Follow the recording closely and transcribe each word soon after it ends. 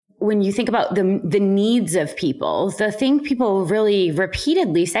when you think about the needs of people, the thing people really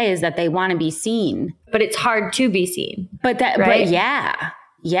repeatedly say is that they want to be seen. But it's hard to be seen. But yeah.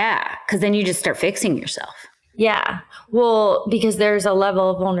 Because then you just start fixing yourself. Yeah. Well, because there's a level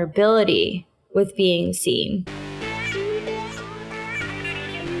of vulnerability with being seen.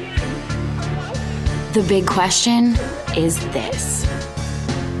 The big question is this.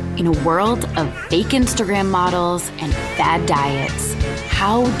 In a world of fake Instagram models and fad diets,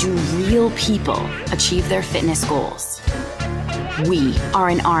 how do real people achieve their fitness goals? We are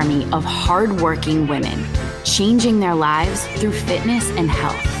an army of hardworking women changing their lives through fitness and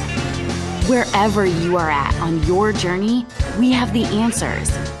health. Wherever you are at on your journey, we have the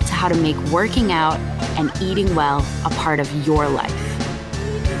answers to how to make working out and eating well a part of your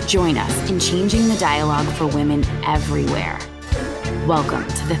life. Join us in changing the dialogue for women everywhere. Welcome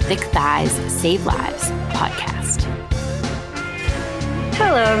to the Thick Thighs Save Lives podcast.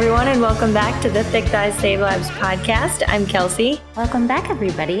 Hello, everyone, and welcome back to the Thick Thighs Save Lives podcast. I'm Kelsey. Welcome back,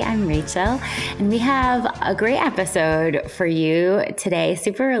 everybody. I'm Rachel, and we have a great episode for you today.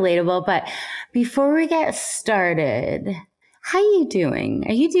 Super relatable, but before we get started, how are you doing?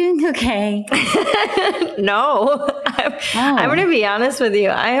 Are you doing okay? No, I'm going to be honest with you.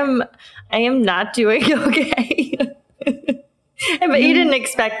 I am not doing okay. But you didn't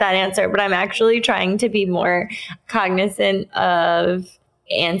expect that answer, but I'm actually trying to be more cognizant of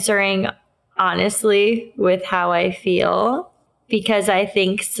answering honestly with how I feel, because I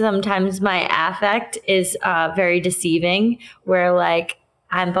think sometimes my affect is very deceiving, where like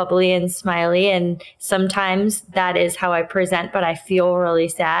I'm bubbly and smiley, and sometimes that is how I present, but I feel really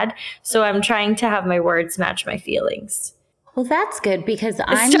sad. So I'm trying to have my words match my feelings. Well, that's good because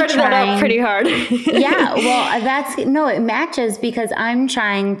I started that out pretty hard. Yeah, well, it matches because I'm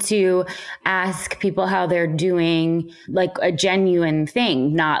trying to ask people how they're doing, like a genuine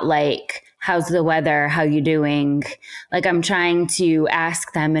thing, not like, how's the weather? How you doing? Like I'm trying to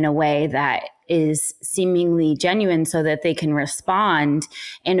ask them in a way that is seemingly genuine so that they can respond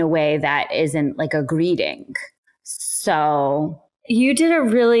in a way that isn't like a greeting. So you did a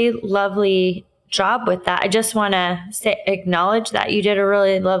really lovely job with that. I just want to acknowledge that you did a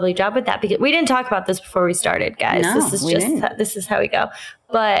really lovely job with that, because we didn't talk about this before we started, guys. No, this is how we go.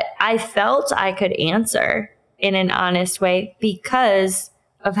 But I felt I could answer in an honest way because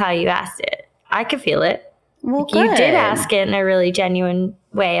of how you asked it. I could feel it. Well, like you did ask it in a really genuine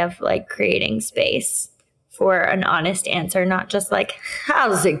way of like creating space for an honest answer, not just like,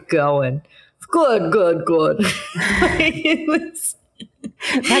 how's it going? Good.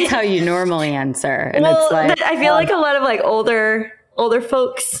 That's how you normally answer. And well, it's like, I feel like a lot of like older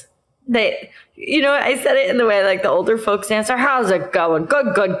folks, they, you know, I said it in the way like the older folks answer, how's it going?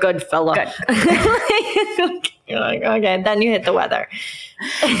 Good, fella. Good. You're like, okay, then you hit the weather.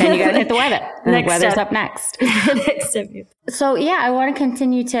 Then you got to hit the weather. And the weather's up next. Next step. So yeah, I want to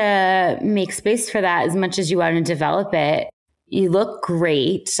continue to make space for that as much as you want to develop it. You look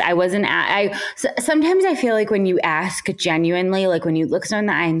great. Sometimes I feel like when you ask genuinely, like when you look someone in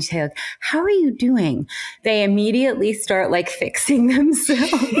the eye and you say, like, how are you doing? They immediately start like fixing themselves.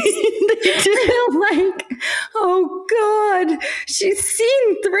 They're like, oh God, she's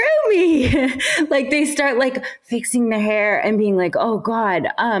seen through me. Like they start like fixing their hair and being like, oh God,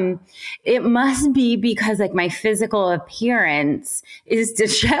 it must be because like my physical appearance is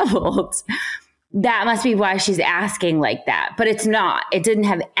disheveled. That must be why she's asking like that. But it's not. It didn't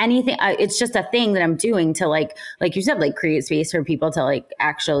have anything. It's just a thing that I'm doing to like you said, like create space for people to like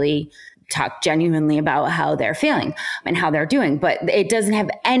actually talk genuinely about how they're feeling and how they're doing. But it doesn't have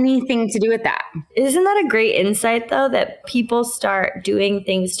anything to do with that. Isn't that a great insight, though, that people start doing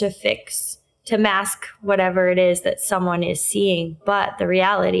things to mask whatever it is that someone is seeing? But the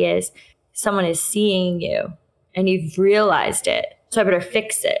reality is someone is seeing you and you've realized it. So I better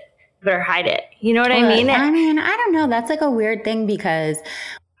fix it. Better hide it. You know what I mean? I mean, I don't know. That's like a weird thing because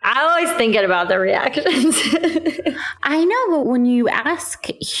I'm always thinking about the reactions. I know, but when you ask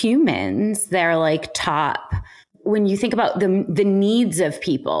humans, they're like top. When you think about the needs of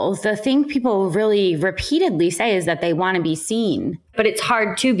people, the thing people really repeatedly say is that they want to be seen. But it's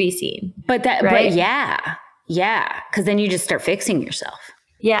hard to be seen. But yeah. Because then you just start fixing yourself.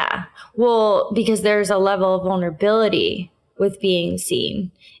 Yeah. Well, because there's a level of vulnerability with being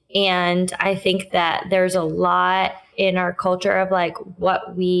seen. And I think that there's a lot in our culture of like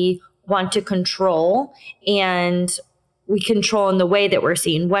what we want to control, and we control in the way that we're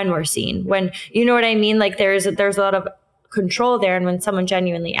seen, when we're seen, when, you know what I mean? Like there's a lot of control there. And when someone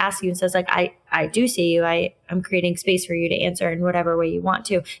genuinely asks you and says like, I do see you, I'm creating space for you to answer in whatever way you want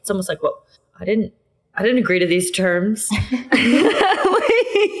to. It's almost like, well, I didn't I didn't agree to these terms.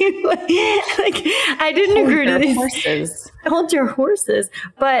 I didn't agree to these horses. Hold your horses.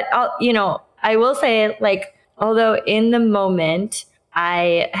 But I will say, like, although in the moment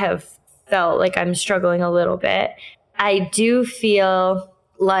I have felt like I'm struggling a little bit, I do feel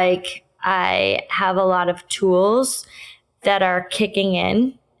like I have a lot of tools that are kicking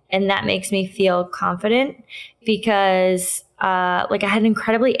in, and that makes me feel confident because like I had an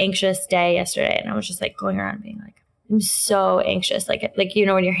incredibly anxious day yesterday, and I was just like going around being like, I'm so anxious. Like,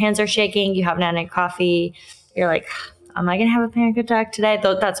 when your hands are shaking, you haven't had any coffee, you're like, am I going to have a panic attack today?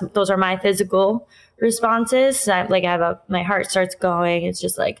 Those are my physical responses. My heart starts going. It's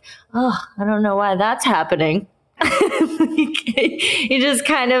just like, oh, I don't know why that's happening. You just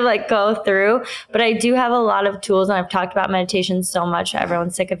kind of like go through, but I do have a lot of tools, and I've talked about meditation so much.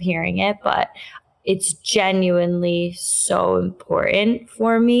 Everyone's sick of hearing it, but it's genuinely so important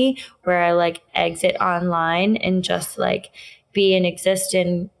for me, where I like exit online and just like be and exist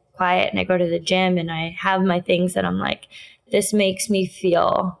in quiet. And I go to the gym and I have my things that I'm like, this makes me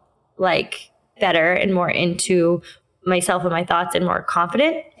feel like better and more into myself and my thoughts and more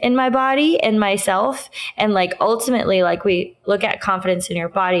confident in my body and myself. And like ultimately, like we look at confidence in your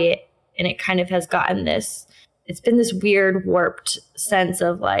body, and it kind of has gotten it's been this weird warped sense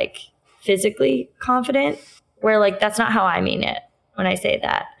of like physically confident, where like that's not how I mean it when I say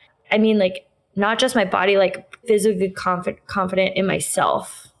that. I mean like not just my body, like physically confident in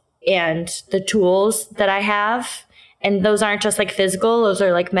myself and the tools that I have. And those aren't just like physical, those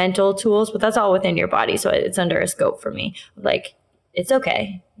are like mental tools, but that's all within your body. So it's under a scope for me. Like, it's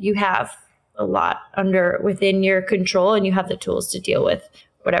okay. You have a lot within your control, and you have the tools to deal with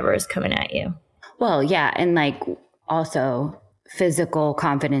whatever is coming at you. Well, yeah. And like also physical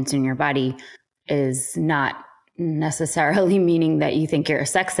confidence in your body is not necessarily meaning that you think you're a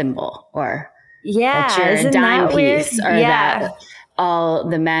sex symbol or that you're a dime piece or that all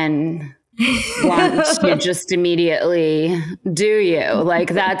the men want to just immediately do you.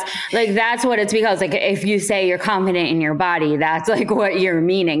 Like that's what it's because like if you say you're confident in your body, that's like what you're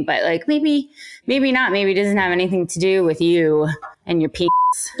meaning. But like maybe not. Maybe it doesn't have anything to do with you and your penis,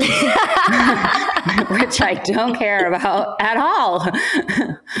 which I don't care about at all.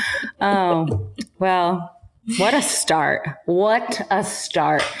 Oh, well, what a start. What a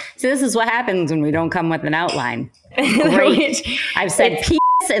start. So this is what happens when we don't come with an outline. Great. I've said penis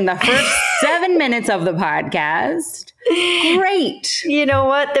in the first 7 minutes of the podcast. Great. You know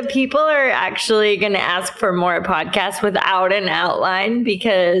what? The people are actually going to ask for more podcasts without an outline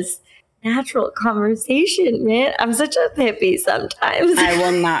because natural conversation, man. I'm such a hippie sometimes. I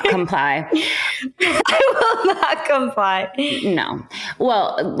will not comply. I will not comply. No.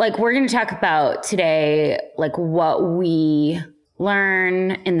 Well, like we're going to talk about today, like what we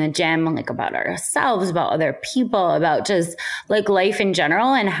learn in the gym, like about ourselves, about other people, about just like life in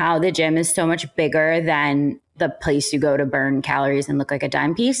general, and how the gym is so much bigger than the place you go to burn calories and look like a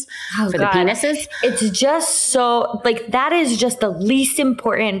dime piece for the penises. It's just so like, that is just the least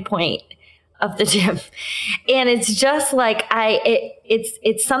important point of the gym. And it's just like,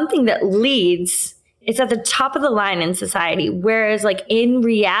 it's something that leads, it's at the top of the line in society. Whereas like in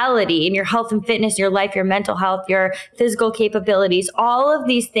reality, in your health and fitness, your life, your mental health, your physical capabilities, all of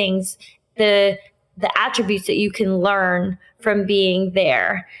these things, the attributes that you can learn from being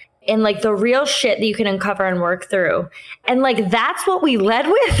there, and like the real shit that you can uncover and work through. And like, that's what we led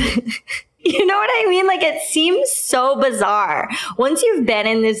with. You know what I mean? Like, it seems so bizarre. Once you've been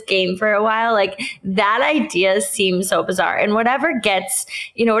in this game for a while, like that idea seems so bizarre. And whatever gets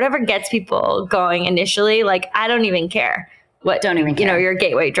people going initially, like, I don't even care what, your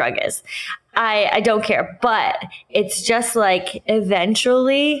gateway drug is. I don't care, but it's just like,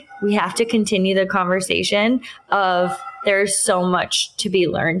 eventually we have to continue the conversation of there's so much to be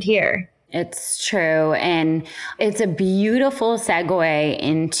learned here. It's true. And it's a beautiful segue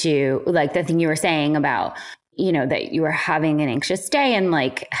into like the thing you were saying about, that you were having an anxious day and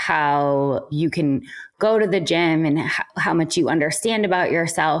like how you can go to the gym and how much you understand about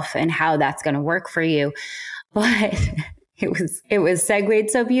yourself and how that's going to work for you. But it was segued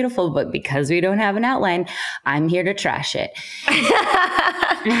so beautiful, but because we don't have an outline, I'm here to trash it.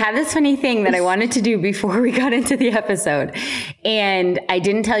 I had this funny thing that I wanted to do before we got into the episode, and I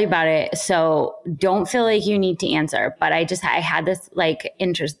didn't tell you about it, so don't feel like you need to answer. But I had this like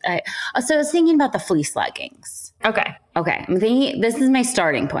interest. So I was thinking about the fleece leggings. Okay. I'm thinking, this is my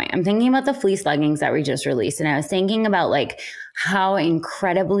starting point. I'm thinking about the fleece leggings that we just released, and I was thinking about like how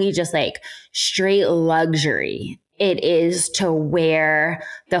incredibly just like straight luxury it is to wear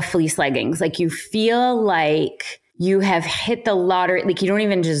the fleece leggings. Like you feel like you have hit the lottery. Like, you don't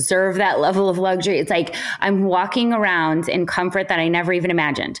even deserve that level of luxury. It's like I'm walking around in comfort that I never even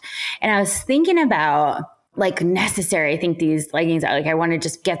imagined. And I was thinking about like necessary. I think these leggings are like, I want to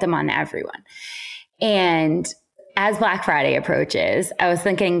just get them on everyone. And as Black Friday approaches, I was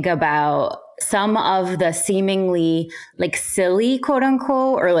thinking about some of the seemingly like silly, quote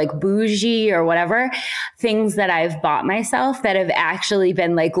unquote, or like bougie or whatever things that I've bought myself that have actually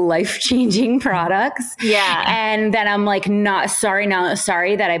been like life-changing products. Yeah. And then I'm like, not sorry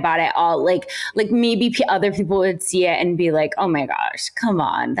that I bought it all. Like maybe other people would see it and be like, oh my gosh, come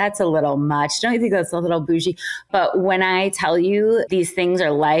on, that's a little much. Don't you think that's a little bougie? But when I tell you these things are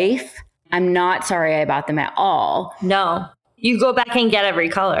life, I'm not sorry I bought them at all. No. You go back and get every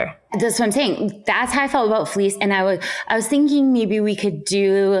color. That's what I'm saying. That's how I felt about fleece. And I was thinking maybe we could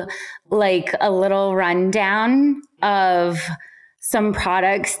do like a little rundown of some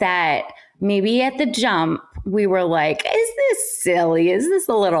products that maybe at the jump we were like, is this silly? Is this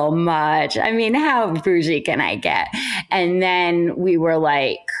a little much? I mean, how bougie can I get? And then we were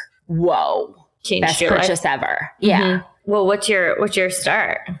like, whoa, Changed best your purchase life. ever. Yeah. Mm-hmm. Well, what's your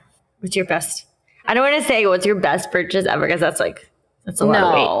start? What's your best? I don't want to say what's your best purchase ever, because that's a lot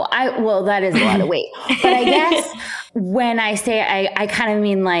of weight. Well, that is a lot of weight. But I guess when I say I kind of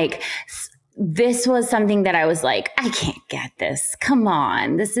mean like, this was something that I was like, I can't get this. Come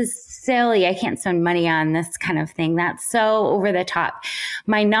on. This is silly. I can't spend money on this kind of thing. That's so over the top.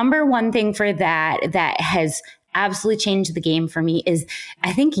 My number one thing for that has absolutely changed the game for me is,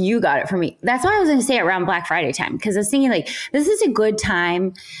 I think you got it for me. That's why I was going to say around Black Friday time, because I was thinking like, this is a good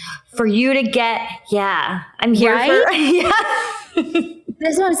time for you to get, I'm here right?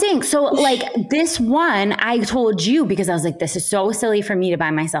 That's what I'm saying. So like this one, I told you because I was like, this is so silly for me to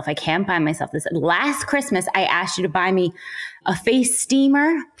buy myself. I can't buy myself this. Last Christmas, I asked you to buy me a face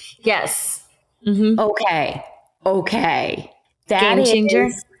steamer. Yes. Mm-hmm. Okay. That game changer.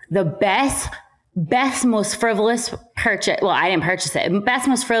 Is the best, most frivolous purchase. Well, I didn't purchase it. Best,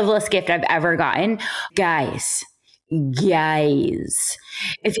 most frivolous gift I've ever gotten. Guys,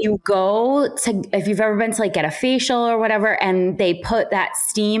 if you've ever been to like get a facial or whatever, and they put that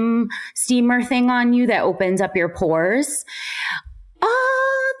steamer thing on you that opens up your pores.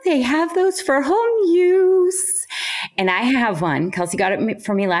 They have those for home use. And I have one. Kelsey got it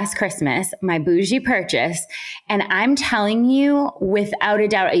for me last Christmas, my bougie purchase. And I'm telling you, without a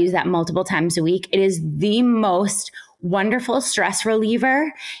doubt, I use that multiple times a week. It is the most wonderful stress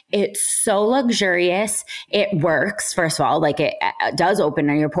reliever. It's so luxurious. It works. First of all, like it does open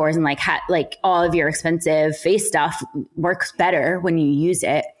your pores, and like all of your expensive face stuff works better when you use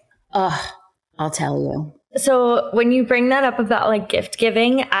it. I'll tell you. So when you bring that up about like gift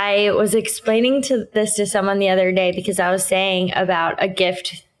giving, I was explaining this to someone the other day, because I was saying about a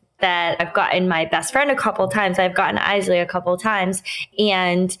gift that I've gotten my best friend a couple times. I've gotten Isley a couple times.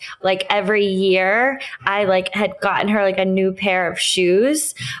 And like every year I like had gotten her like a new pair of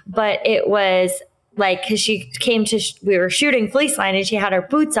shoes, but it was like, cause she came to, we were shooting fleece line and she had her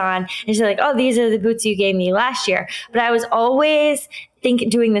boots on, and she's like, oh, these are the boots you gave me last year. But I was always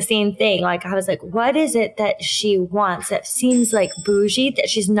doing the same thing. Like I was like, what is it that she wants that seems like bougie that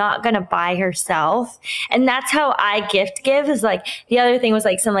she's not going to buy herself? And that's how I gift give. Is like, the other thing was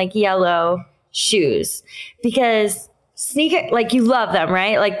like some like yellow shoes, because sneaker, like you love them,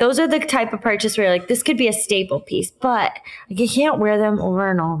 right? Like those are the type of purchase where you're like, this could be a staple piece, but like, you can't wear them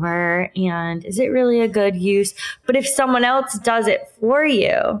over and over. And is it really a good use? But if someone else does it for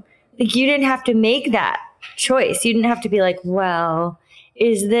you, like you didn't have to make that choice. You didn't have to be like, well,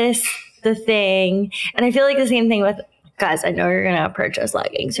 is this the thing? And I feel like the same thing with, guys, I know you're going to purchase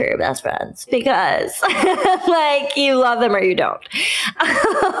leggings for your best friends because like you love them or you don't.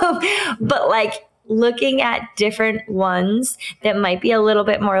 But like looking at different ones that might be a little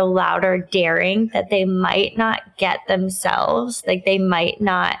bit more loud or daring that they might not get themselves. Like they might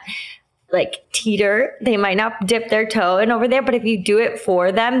not like teeter. They might not dip their toe in over there. But if you do it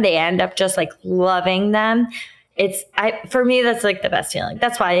for them, they end up just like loving them. For me, that's like the best feeling.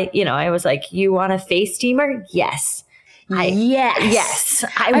 That's why, I was like, you want a face steamer? Yes. Yes.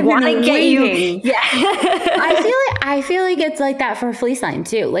 I want to get you. Yeah. I feel like it's like that for fleece line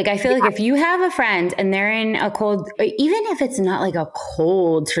too. Like I feel like if you have a friend and they're in a cold, even if it's not like a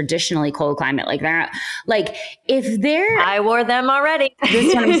cold, traditionally cold climate, like they're not like I wore them already. This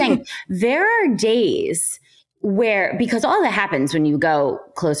is what I'm saying. There are days where, because all that happens when you go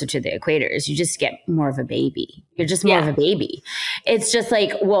closer to the equator is you just get more of a baby. You're just more of a baby. It's just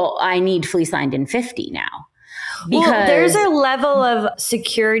like, well, I need fleece lined in 50 now. Well, there's a level of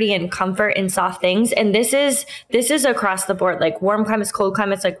security and comfort in soft things. And this is across the board, like warm climates, cold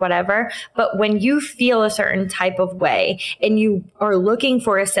climates, like whatever. But when you feel a certain type of way and you are looking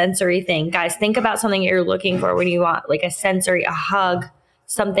for a sensory thing, guys, think about something you're looking for when you want like a sensory, a hug,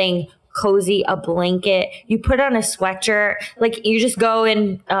 something cozy, a blanket. You put on a sweatshirt, like you just go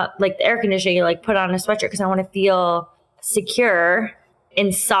in like the air conditioning, you like put on a sweatshirt because I want to feel secure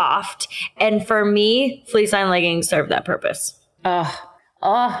and soft. And for me, fleece line leggings serve that purpose. The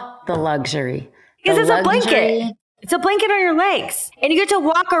luxury. Because it's a blanket. It's a blanket on your legs. And you get to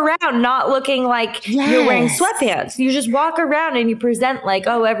walk around not looking like you're wearing sweatpants. You just walk around and you present like,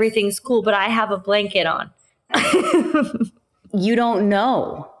 oh, everything's cool, but I have a blanket on. You don't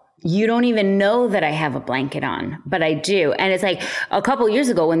know. You don't even know that I have a blanket on, but I do. And it's like a couple years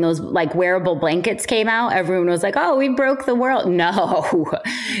ago when those like wearable blankets came out, everyone was like, oh, we broke the world. No,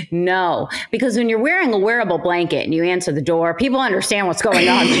 because when you're wearing a wearable blanket and you answer the door, people understand what's going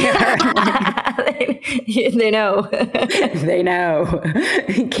on there. They know. They know.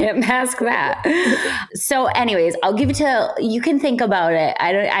 You can't mask that. So anyways, I'll give it to, you can think about it.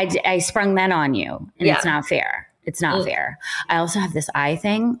 I sprung that on you and it's not fair. It's not fair. I also have this eye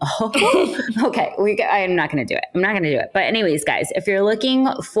thing. Okay. I'm not going to do it. But anyways, guys, if you're looking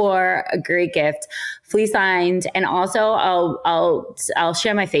for a great gift, fleece lined, and also I'll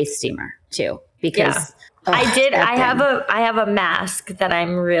share my face steamer too, because I have a mask that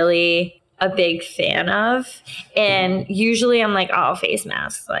I'm really a big fan of. And usually I'm like, oh, face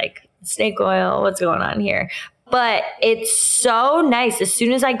masks, like snake oil, what's going on here? But it's so nice. As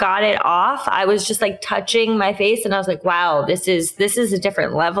soon as I got it off, I was just like touching my face and I was like, wow, this is a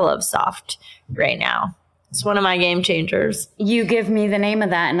different level of soft right now. It's one of my game changers. You give me the name of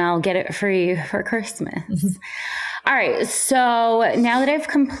that and I'll get it for you for Christmas. All right. So now that I've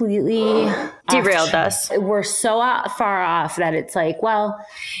completely derailed us, we're so far off that it's like, well,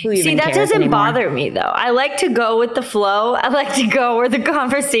 who even that cares doesn't anymore? bother me though. I like to go with the flow. I like to go where the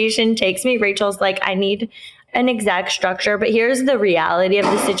conversation takes me. Rachel's like, I need an exact structure, but here's the reality of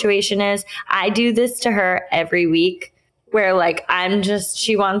the situation is I do this to her every week where like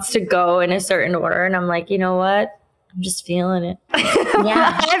she wants to go in a certain order and I'm like, you know what? I'm just feeling it.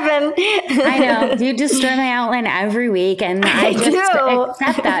 Yeah. I know. You destroy my outline every week and I just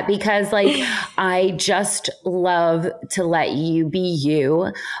accept that because like I just love to let you be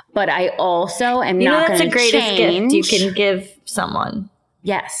you, but I also am not going to change. That's the greatest gift you can give someone.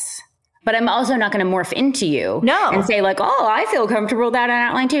 Yes. But I'm also not going to morph into you and say like, oh, I feel comfortable with that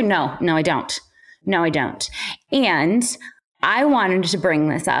outline too. No, I don't. And I wanted to bring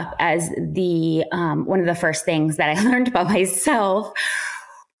this up as the one of the first things that I learned about myself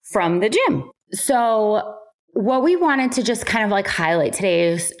from the gym. So what we wanted to just kind of like highlight today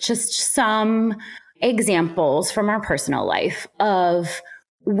is just some examples from our personal life of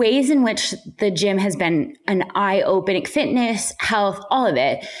ways in which the gym has been an eye-opening, fitness, health, all of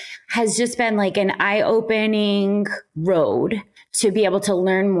it has just been like an eye-opening road to be able to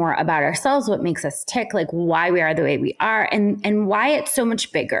learn more about ourselves, what makes us tick, like why we are the way we are, and why it's so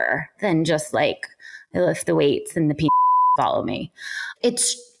much bigger than just like I lift the weights and the people follow me.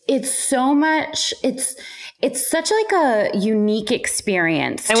 It's so much, it's such like a unique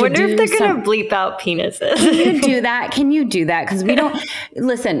experience. I wonder if they're going to bleep out penises. Can you do that? Because we don't,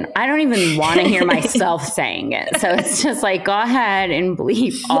 listen, I don't even want to hear myself saying it. So it's just like, go ahead and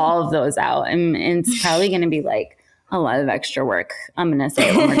bleep all of those out. And it's probably going to be like a lot of extra work. I'm going to say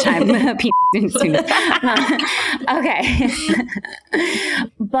it one more time. Okay.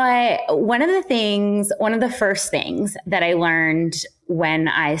 But one of the first things that I learned when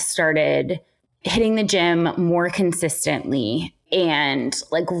I started hitting the gym more consistently and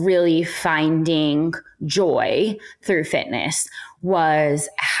like really finding joy through fitness was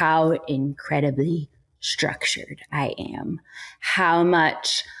how incredibly structured I am, how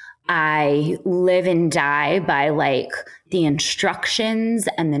much I live and die by like the instructions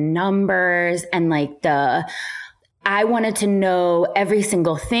and the numbers and like I wanted to know every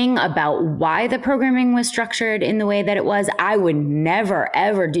single thing about why the programming was structured in the way that it was. I would never,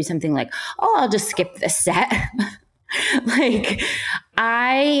 ever do something like, oh, I'll just skip this set. Like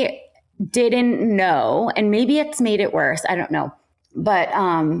I didn't know, and maybe it's made it worse. I don't know. But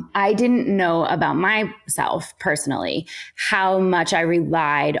I didn't know about myself personally how much I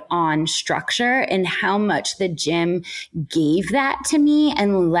relied on structure and how much the gym gave that to me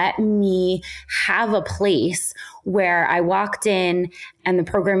and let me have a place where I walked in and the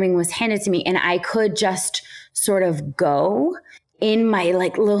programming was handed to me and I could just sort of go in my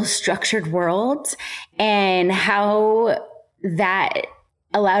like little structured world, and how that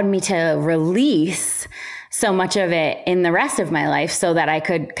allowed me to release so much of it in the rest of my life so that I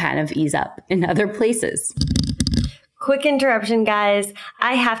could kind of ease up in other places. Quick interruption, guys.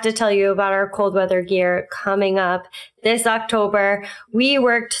 I have to tell you about our cold weather gear coming up this October. We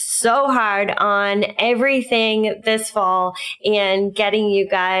worked so hard on everything this fall and getting you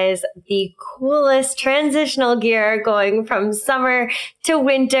guys the coolest transitional gear going from summer to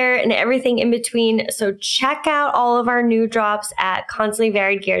winter and everything in between. So check out all of our new drops at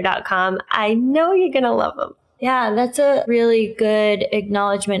constantlyvariedgear.com. I know you're going to love them. Yeah, that's a really good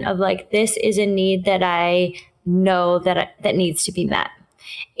acknowledgement of like, this is a need that I know that needs to be met.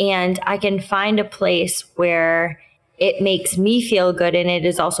 And I can find a place where it makes me feel good and it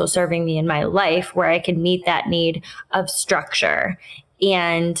is also serving me in my life, where I can meet that need of structure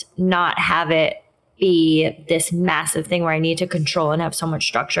and not have it be this massive thing where I need to control and have so much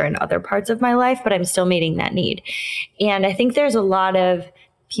structure in other parts of my life, but I'm still meeting that need. And I think there's a lot of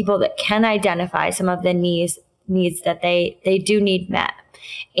people that can identify some of the needs that they do need met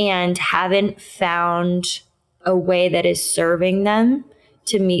and haven't found a way that is serving them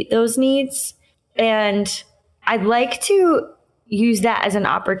to meet those needs. And I'd like to use that as an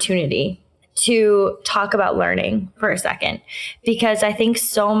opportunity to talk about learning for a second, because I think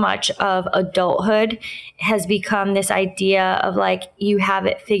so much of adulthood has become this idea of like, you have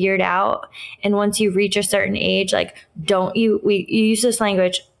it figured out. And once you reach a certain age, like, we use this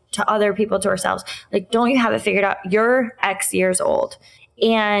language to other people, to ourselves, like, don't you have it figured out? You're X years old.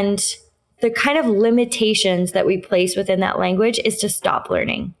 And the kind of limitations that we place within that language is to stop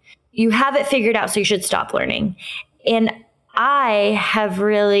learning. You have it figured out, so you should stop learning. And I have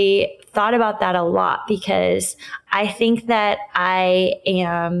really thought about that a lot, because I think that I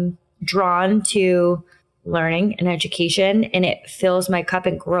am drawn to learning and education, and it fills my cup,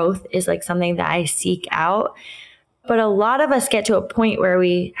 and growth is like something that I seek out. But a lot of us get to a point where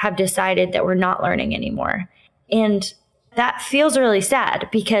we have decided that we're not learning anymore. And that feels really sad,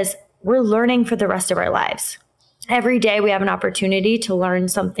 because we're learning for the rest of our lives. Every day we have an opportunity to learn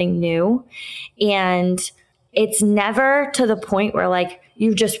something new. And it's never to the point where like,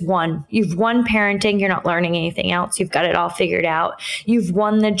 you've just won. You've won parenting. You're not learning anything else. You've got it all figured out. You've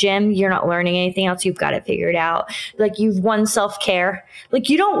won the gym. You're not learning anything else. You've got it figured out. Like, you've won self-care. Like,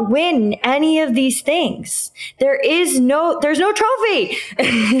 you don't win any of these things. There's no trophy.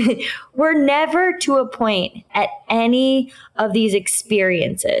 We're never to a point at any of these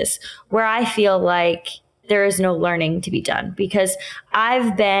experiences where I feel like there is no learning to be done, because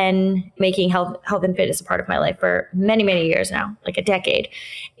I've been making health and fitness a part of my life for many, many years now, like a decade.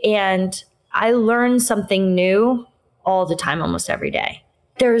 And I learn something new all the time, almost every day.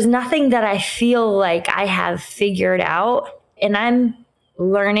 There's nothing that I feel like I have figured out, and I'm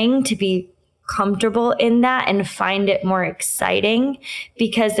learning to be comfortable in that and find it more exciting,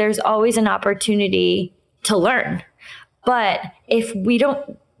 because there's always an opportunity to learn. But if we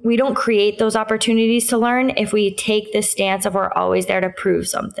don't create those opportunities to learn if we take this stance of we're always there to prove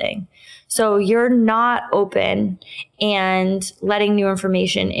something. So you're not open and letting new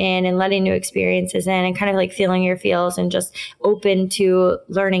information in and letting new experiences in and kind of like feeling your feels and just open to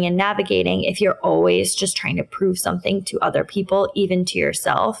learning and navigating if you're always just trying to prove something to other people, even to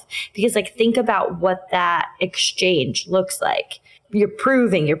yourself. Because like, think about what that exchange looks like. You're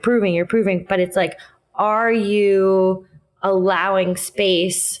proving, but it's like, are you allowing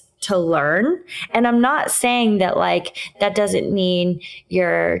space to learn? And I'm not saying that like, that doesn't mean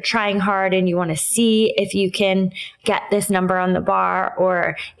you're trying hard and you want to see if you can get this number on the bar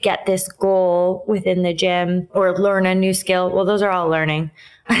or get this goal within the gym or learn a new skill. Well, those are all learning.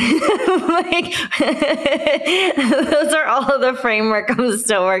 Like, those are all of the framework I'm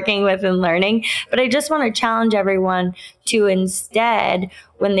still working with and learning. But I just want to challenge everyone to instead,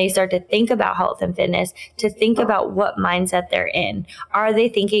 when they start to think about health and fitness, to think about what mindset they're in. Are they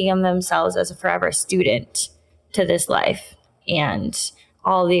thinking of themselves as a forever student to this life and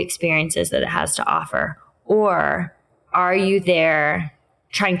all the experiences that it has to offer? Or are you there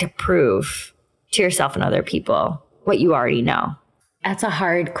trying to prove to yourself and other people what you already know? That's a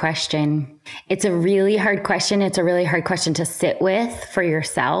hard question. It's a really hard question. It's a really hard question to sit with for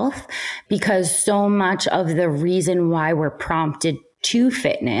yourself, because so much of the reason why we're prompted to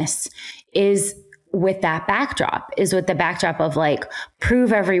fitness is with that backdrop, of like,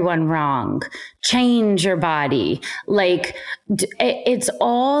 prove everyone wrong, change your body. Like, it's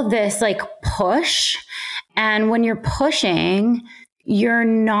all this like push. And when you're pushing,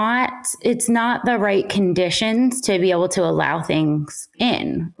 it's not the right conditions to be able to allow things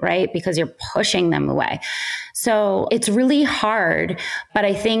in, right? Because you're pushing them away. So it's really hard, but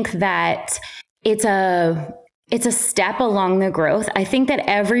I think that it's a step along the growth. I think that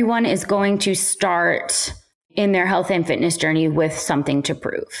everyone is going to start in their health and fitness journey with something to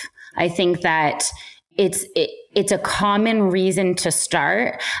prove. I think that it's a common reason to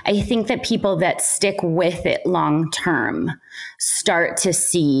start. I think that people that stick with it long term start to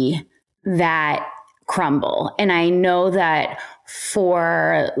see that crumble. And I know that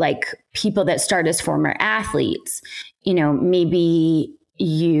for like people that start as former athletes, you know, maybe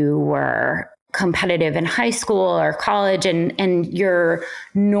you were competitive in high school or college, and your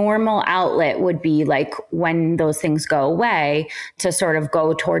normal outlet would be like when those things go away to sort of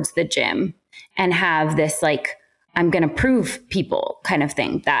go towards the gym and have this like, I'm going to prove people kind of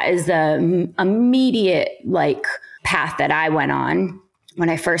thing. That is the immediate like path that I went on when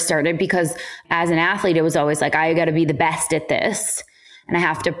I first started, because as an athlete, it was always like, I got to be the best at this. And I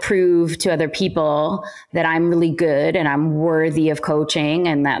have to prove to other people that I'm really good and I'm worthy of coaching,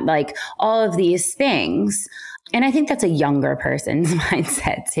 and that like all of these things. And I think that's a younger person's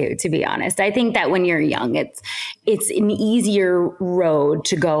mindset too, to be honest. I think that when you're young, it's an easier road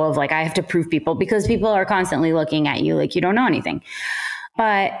to go of like, I have to prove people, because people are constantly looking at you like you don't know anything.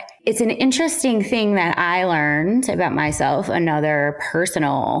 But it's an interesting thing that I learned about myself. Another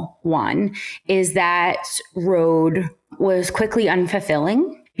personal one is that road was quickly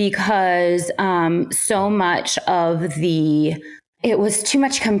unfulfilling, because so much of it was too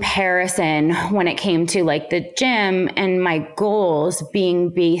much comparison when it came to like the gym and my goals being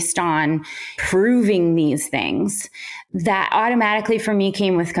based on proving these things. That automatically for me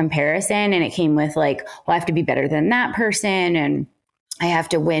came with comparison, and it came with like, well, I have to be better than that person, and I have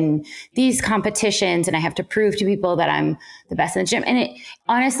to win these competitions, and I have to prove to people that I'm the best in the gym. And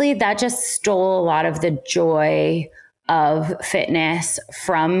honestly, that just stole a lot of the joy of fitness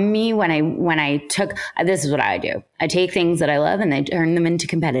from me when I took, this is what I do. I take things that I love and I turn them into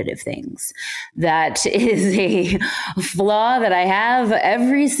competitive things. That is a flaw that I have.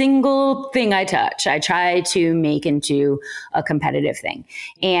 Every single thing I touch, I try to make into a competitive thing.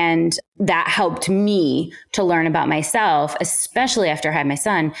 And that helped me to learn about myself, especially after I had my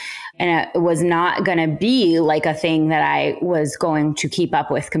son. And it was not going to be like a thing that I was going to keep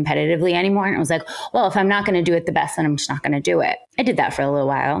up with competitively anymore. And I was like, well, if I'm not going to do it the best, then I'm just not going to do it. I did that for a little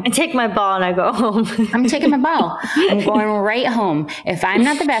while. I take my ball and I go home. I'm taking my ball. I'm going right home. If I'm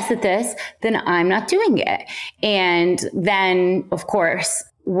not the best at this, then I'm not doing it. And then, of course,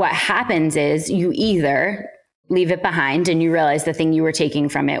 what happens is you either leave it behind and you realize the thing you were taking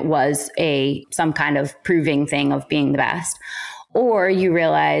from it was some kind of proving thing of being the best, or you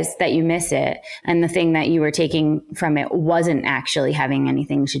realize that you miss it and the thing that you were taking from it wasn't actually having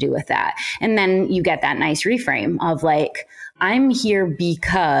anything to do with that. And then you get that nice reframe of like, I'm here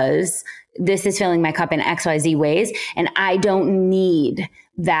because this is filling my cup in XYZ ways, and I don't need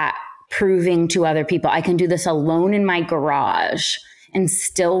that proving to other people. I can do this alone in my garage and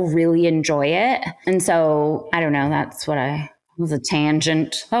still really enjoy it. And so I don't know, that's what was a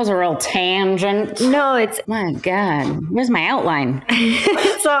tangent. That was a real tangent. No, my God, where's my outline?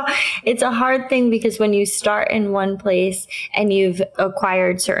 So it's a hard thing, because when you start in one place and you've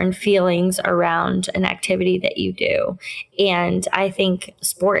acquired certain feelings around an activity that you do. And I think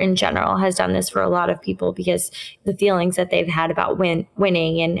sport in general has done this for a lot of people, because the feelings that they've had about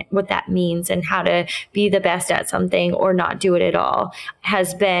winning and what that means and how to be the best at something or not do it at all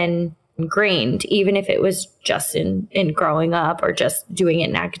has been ingrained, even if it was just in growing up or just doing it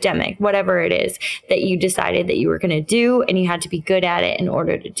in academic, whatever it is that you decided that you were going to do, and you had to be good at it in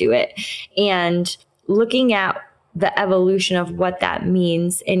order to do it. And looking at the evolution of what that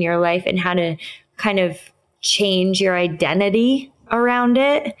means in your life and how to kind of change your identity around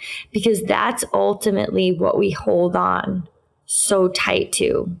it, because that's ultimately what we hold on so tight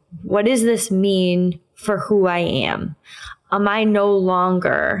to. What does this mean for who I am? Am I no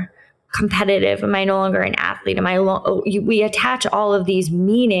longer competitive? Am I no longer an athlete? We attach all of these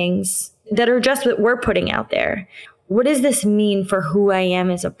meanings that are just what we're putting out there. What does this mean for who I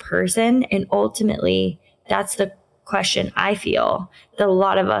am as a person? And ultimately, that's the question I feel that a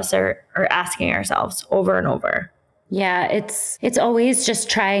lot of us are asking ourselves over and over. Yeah, it's always just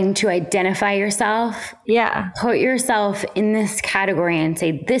trying to identify yourself. Yeah. Put yourself in this category and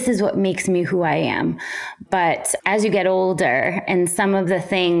say, this is what makes me who I am. But as you get older and some of the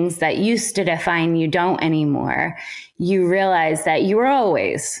things that used to define you don't anymore, you realize that you were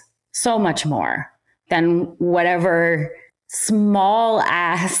always so much more than whatever small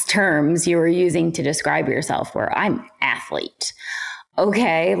ass terms you were using to describe yourself were. I'm athlete.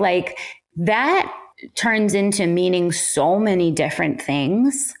 Okay, like that turns into meaning so many different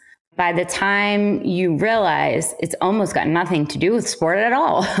things. By the time you realize it's almost got nothing to do with sport at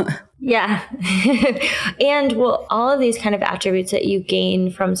all. Yeah. And well, all of these kind of attributes that you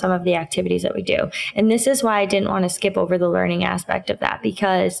gain from some of the activities that we do. And this is why I didn't want to skip over the learning aspect of that,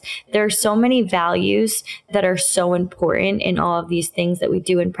 because there are so many values that are so important in all of these things that we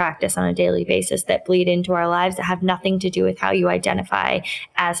do and practice on a daily basis that bleed into our lives that have nothing to do with how you identify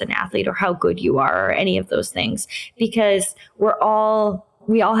as an athlete or how good you are or any of those things, because we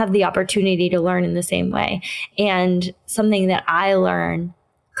all have the opportunity to learn in the same way. And something that I learn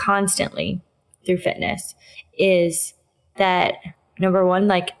constantly through fitness is that, number one,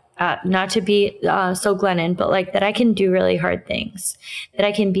 like not to be so Glennon, but like that I can do really hard things, that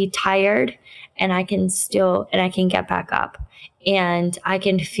I can be tired and I can get back up, and I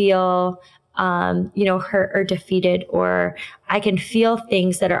can feel hurt or defeated, or I can feel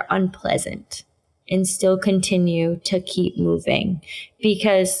things that are unpleasant and still continue to keep moving,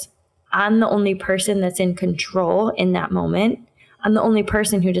 because I'm the only person that's in control in that moment. I'm the only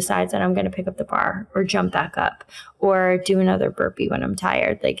person who decides that I'm going to pick up the bar or jump back up or do another burpee when I'm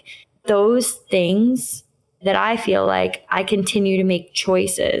tired. Like those things that I feel like I continue to make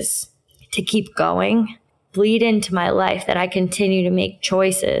choices to keep going bleed into my life, that I continue to make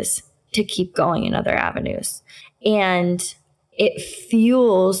choices to keep going in other avenues. And it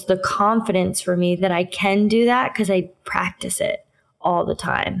fuels the confidence for me that I can do that because I practice it all the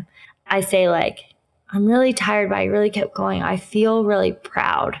time. I say like, I'm really tired, but I really kept going. I feel really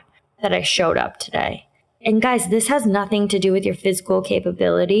proud that I showed up today. And guys, this has nothing to do with your physical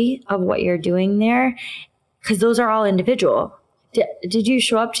capability of what you're doing there, because those are all individual. Did you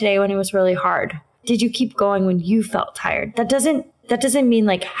show up today when it was really hard? Did you keep going when you felt tired? That doesn't mean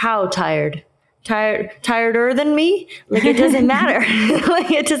like how tired. Tireder than me? Like it doesn't matter.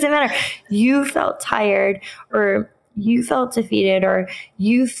 Like it doesn't matter. You felt tired, or you felt defeated, or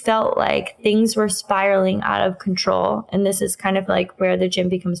you felt like things were spiraling out of control. And this is kind of like where the gym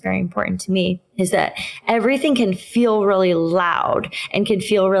becomes very important to me, is that everything can feel really loud and can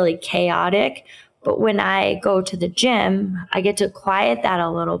feel really chaotic. But when I go to the gym, I get to quiet that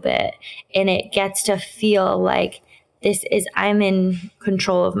a little bit, and it gets to feel like I'm in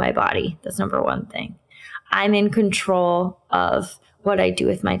control of my body. That's number one thing. I'm in control of what I do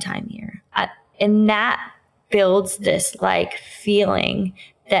with my time here. And that builds this like feeling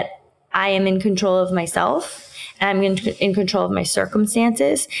that I am in control of myself, and I'm in control of my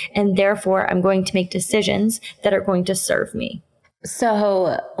circumstances, and therefore I'm going to make decisions that are going to serve me.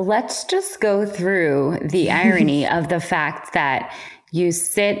 So let's just go through the irony of the fact that you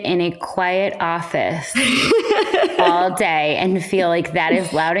sit in a quiet office all day and feel like that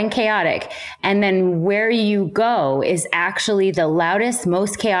is loud and chaotic. And then where you go is actually the loudest,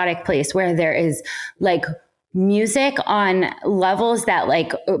 most chaotic place, where there is like music on levels that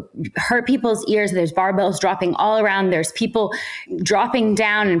like hurt people's ears. There's barbells dropping all around. There's people dropping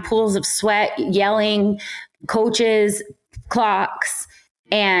down in pools of sweat, yelling, coaches, clocks.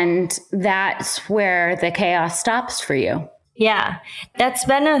 And that's where the chaos stops for you. Yeah, that's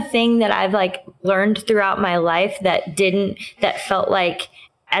been a thing that I've like learned throughout my life that felt like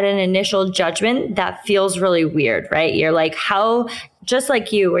at an initial judgment, that feels really weird, right? You're like, how, just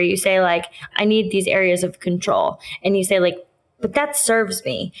like you, where you say like, I need these areas of control. And you say like, but that serves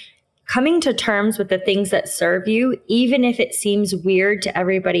me. Coming to terms with the things that serve you, even if it seems weird to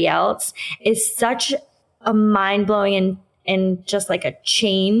everybody else, is such a mind-blowing and just like a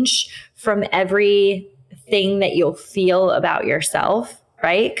change from everything that you'll feel about yourself,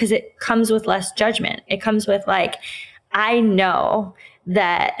 right? Because it comes with less judgment. It comes with like, I know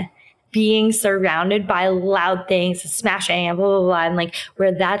that being surrounded by loud things, smashing and blah, blah, blah, and like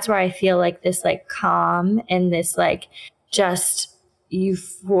that's where I feel like this like calm and this like just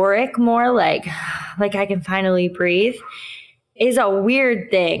euphoric, more like I can finally breathe, is a weird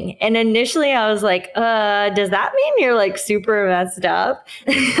thing. And initially I was like, does that mean you're like super messed up?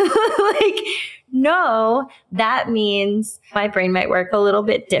 Like, no, that means my brain might work a little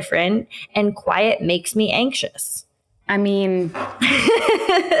bit different, and quiet makes me anxious. I mean,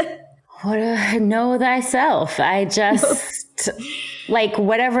 know thyself. I just like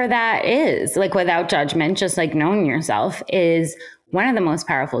whatever that is, like without judgment, just like knowing yourself is one of the most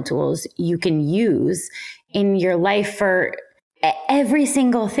powerful tools you can use in your life for every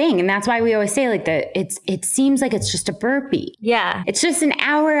single thing. And that's why we always say like it seems like it's just a burpee. Yeah. It's just an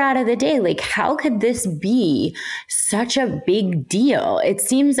hour out of the day. Like, how could this be such a big deal? It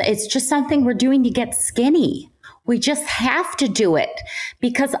seems it's just something we're doing to get skinny. We just have to do it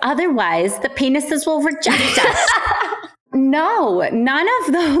because otherwise the penises will reject us. No, none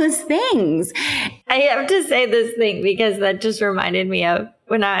of those things. I have to say this thing because that just reminded me of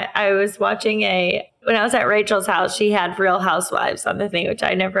when I was watching when I was at Rachel's house, she had Real Housewives on the thing, which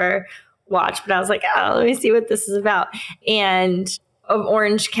I never watched, but I was like, oh, let me see what this is about. And of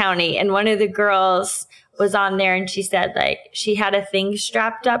Orange County. And one of the girls was on there and she said like she had a thing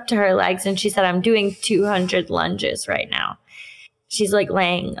strapped up to her legs and she said, I'm doing 200 lunges right now. She's like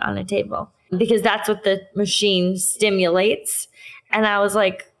laying on a table because that's what the machine stimulates. And I was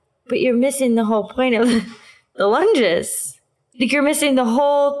like, but you're missing the whole point of the lunges. Like you're missing the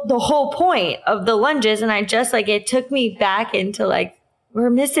whole point of the lunges. And I just like, it took me back into like, we're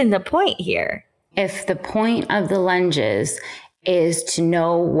missing the point here. If the point of the lunges is to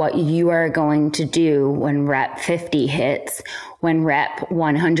know what you are going to do when rep 50 hits, when rep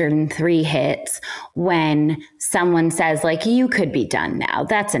 103 hits, when someone says like, you could be done now,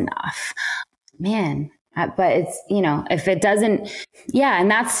 that's enough. Man, but it's, if it doesn't,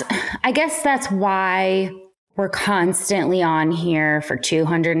 and I guess that's why we're constantly on here for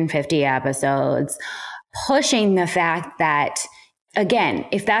 250 episodes, pushing the fact that, again,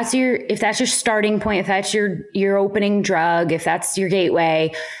 if that's your starting point, if that's your opening drug, if that's your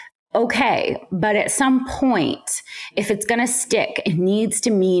gateway, okay. But at some point, if it's going to stick, it needs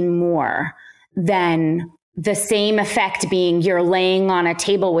to mean more than the same effect being you're laying on a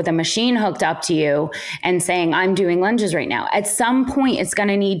table with a machine hooked up to you and saying, I'm doing lunges right now. At some point, it's going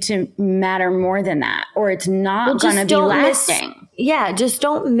to need to matter more than that, or it's not going to be lasting. Just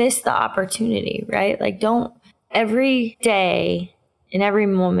don't miss the opportunity, right? Like every day, in every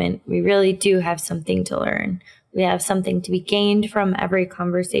moment, we really do have something to learn. We have something to be gained from every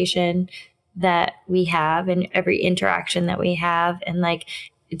conversation that we have and every interaction that we have. And like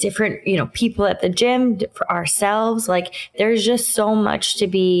different, people at the gym, for ourselves, like there's just so much to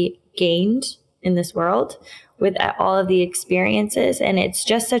be gained in this world with all of the experiences. And it's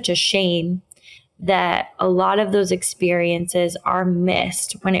just such a shame that a lot of those experiences are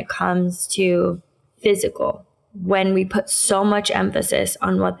missed when it comes to physical, when we put so much emphasis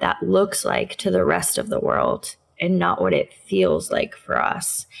on what that looks like to the rest of the world and not what it feels like for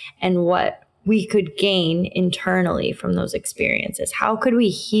us and what we could gain internally from those experiences. How could we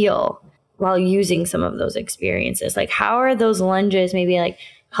heal while using some of those experiences? Like, how are those lunges maybe like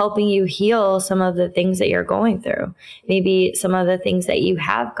helping you heal some of the things that you're going through? Maybe some of the things that you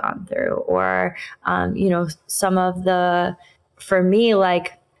have gone through, or, some of for me,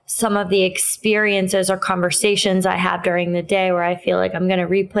 like, some of the experiences or conversations I have during the day where I feel like I'm going to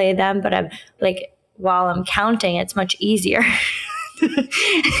replay them, but I'm like, while I'm counting, it's much easier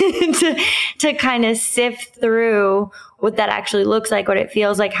to kind of sift through what that actually looks like, what it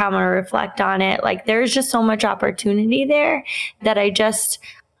feels like, how I'm going to reflect on it. Like there's just so much opportunity there that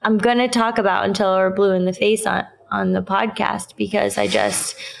I'm going to talk about until we're blue in the face on the podcast, because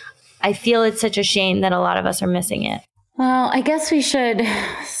I feel it's such a shame that a lot of us are missing it. Well, I guess we should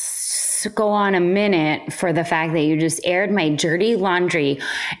go on a minute for the fact that you just aired my dirty laundry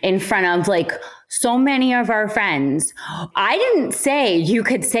in front of like so many of our friends. I didn't say you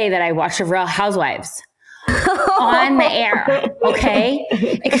could say that I watched Real Housewives on the air. Okay.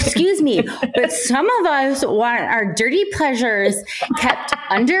 Excuse me. But some of us want our dirty pleasures kept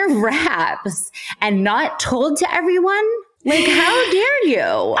under wraps and not told to everyone. Like, how dare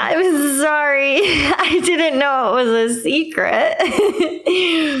you? I'm sorry. I didn't know it was a secret.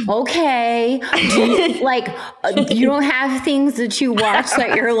 Okay. You don't have things that you watch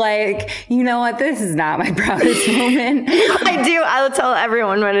that you're like, you know what? This is not my proudest moment. I do. I'll tell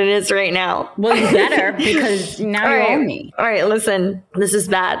everyone what it is right now. Well, you better, because now you owe me. All right, listen. This is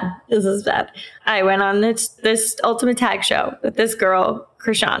bad. I went on this Ultimate Tag show with this girl,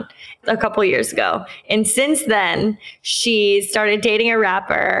 Krishan, a couple years ago. And since then, she started dating a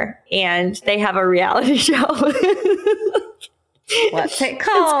rapper and they have a reality show. What's it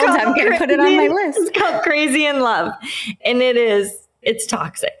called? I'm going to put it on my list. It's called Crazy in Love. And it's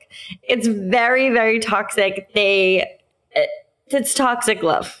toxic. It's very, very toxic. It's toxic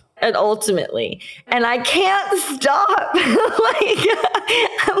love. And ultimately, and I can't stop. I'm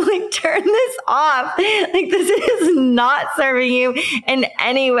like, turn this off. Like, this is not serving you in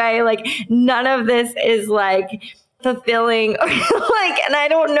any way. Like, none of this is like fulfilling or like, and I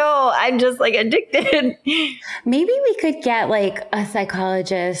don't know. I'm just like addicted. Maybe we could get like a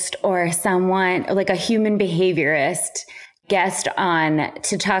psychologist or someone like a human behaviorist guest on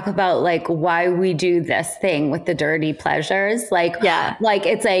to talk about like why we do this thing with the dirty pleasures. Like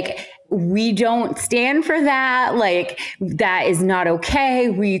it's like, we don't stand for that. Like, that is not okay.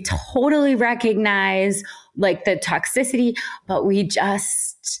 We totally recognize like the toxicity, but we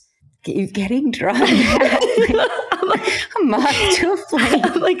just keep getting drawn back. A moth to a flame.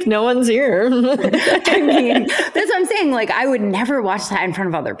 I'm like, no one's here. I mean, that's what I'm saying. Like, I would never watch that in front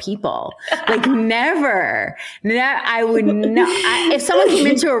of other people. Like, never. I would not. If someone came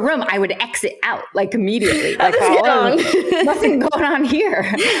into a room, I would exit out, like, immediately. Like, nothing going on here.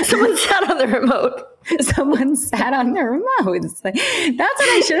 Someone sat on the remote. Someone sat on the remote. That's what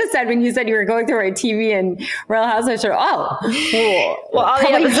I should have said when you said you were going through our TV and Real House. I should well, all the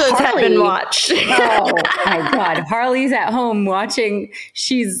episodes have been watched. Oh my God. Harley's at home watching.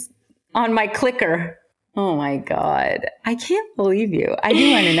 She's on my clicker. Oh my God. I can't believe you. I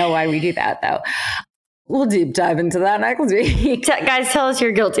do want to know why we do that though. We'll deep dive into that next week. Guys, tell us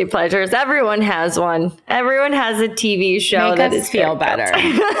your guilty pleasures. Everyone has one. Everyone has a TV show that is feel better.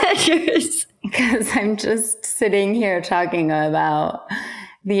 Because I'm just sitting here talking about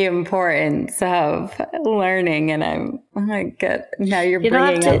the importance of learning, and I'm like, now you're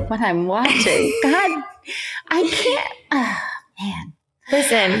bringing up what I'm watching. God, I can't. Man.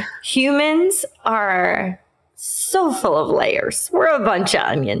 Listen, humans are so full of layers. We're a bunch of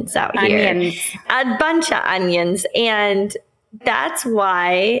onions out here. A bunch of onions. And that's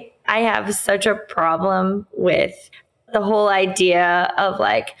why I have such a problem with the whole idea of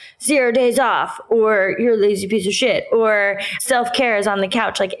like 0 days off, or you're a lazy piece of shit, or self-care is on the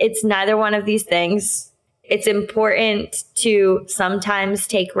couch. Like, it's neither one of these things. It's important to sometimes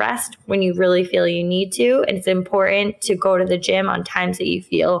take rest when you really feel you need to. And it's important to go to the gym on times that you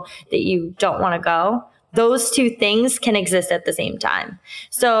feel that you don't want to go. Those two things can exist at the same time.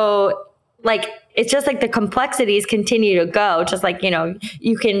 So like, it's just like the complexities continue to go, just like,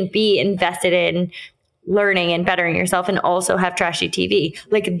 you can be invested in learning and bettering yourself and also have trashy TV.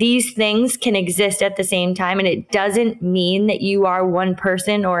 Like, these things can exist at the same time. And it doesn't mean that you are one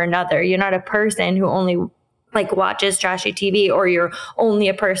person or another. You're not a person who only like watches trashy TV, or you're only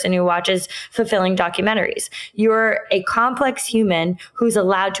a person who watches fulfilling documentaries. You're a complex human who's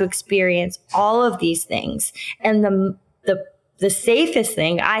allowed to experience all of these things. And the safest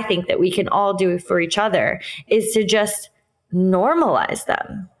thing I think that we can all do for each other is to just normalize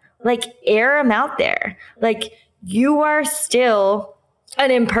them. Like, air them out there. Like, you are still an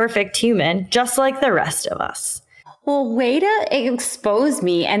imperfect human, just like the rest of us. Well, way to expose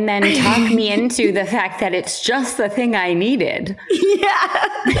me and then talk me into the fact that it's just the thing I needed. Yeah.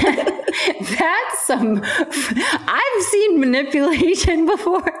 That's I've seen manipulation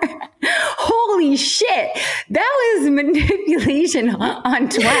before. Holy shit. That was manipulation on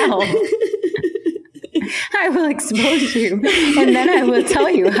 12. I will expose you, and then I will tell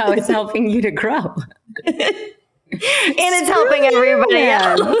you how it's helping you to grow. And it's helping everybody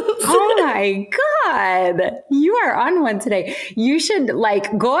else. Oh my God. You are on one today. You should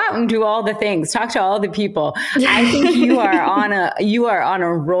go out and do all the things. Talk to all the people. I think you are on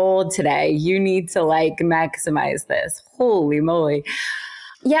a roll today. You need to maximize this. Holy moly.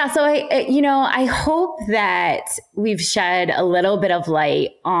 Yeah. So I hope that we've shed a little bit of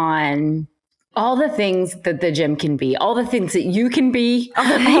light on all the things that the gym can be, all the things that you can be, all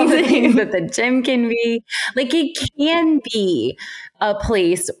the things that the gym can be. Like, it can be a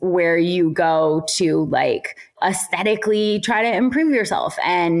place where you go to aesthetically try to improve yourself.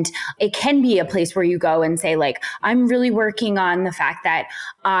 And it can be a place where you go and say, I'm really working on the fact that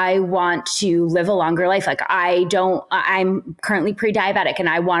I want to live a longer life. I'm currently pre-diabetic and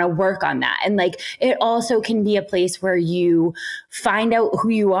I want to work on that. And it also can be a place where you find out who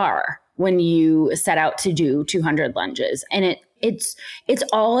you are when you set out to do 200 lunges. And it's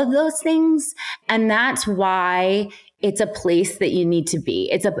all of those things. And that's why it's a place that you need to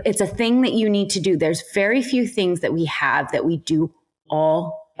be. It's a thing that you need to do. There's very few things that we have that we do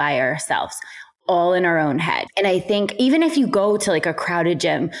all by ourselves, all in our own head. And I think even if you go to a crowded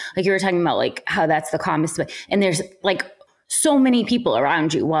gym, like you were talking about, how that's the calmest way, and there's so many people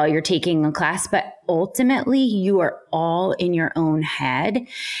around you while you're taking a class, but ultimately you are all in your own head.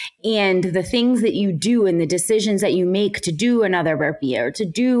 And the things that you do and the decisions that you make to do another burpee or to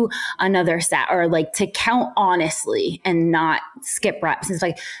do another set, or to count honestly and not skip reps.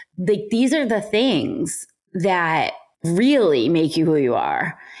 It's these are the things that really make you who you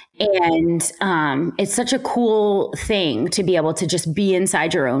are. And it's such a cool thing to be able to just be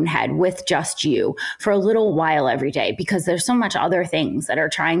inside your own head with just you for a little while every day, because there's so much other things that are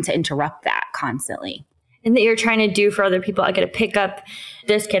trying to interrupt that constantly. And that you're trying to do for other people. I got to pick up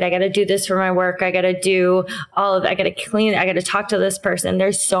this kid. I got to do this for my work. I got to do all of that. I got to clean. I got to talk to this person.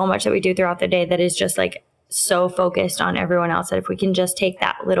 There's so much that we do throughout the day that is just so focused on everyone else, that if we can just take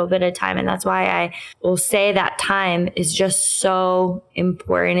that little bit of time. And that's why I will say that time is just so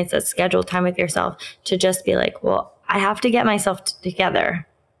important. It's a scheduled time with yourself to just be well, I have to get myself together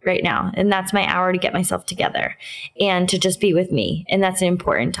right now. And that's my hour to get myself together and to just be with me. And that's an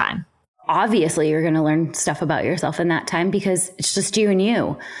important time. Obviously, you're going to learn stuff about yourself in that time because it's just you and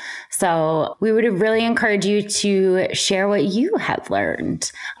you. So we would really encourage you to share what you have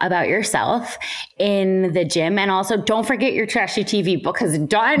learned about yourself in the gym. And also don't forget your trashy TV because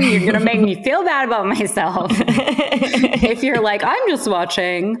Dawn, you're going to make me feel bad about myself. If you're like, I'm just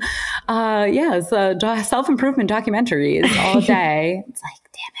watching, self-improvement documentaries all day. It's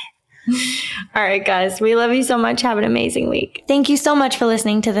like, damn it. All right, guys, we love you so much. Have an amazing week. Thank you so much for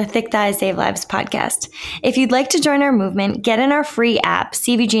listening to the Thick Thighs Save Lives podcast. If you'd like to join our movement, get in our free app,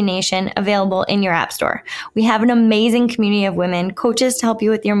 CVG Nation, available in your app store. We have an amazing community of women, coaches to help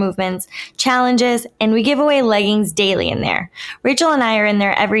you with your movements, challenges, and we give away leggings daily in there. Rachel and I are in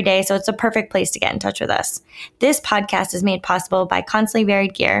there every day, so it's a perfect place to get in touch with us. This podcast is made possible by Constantly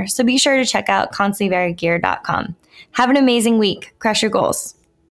Varied Gear, so be sure to check out constantlyvariedgear.com. Have an amazing week. Crush your goals.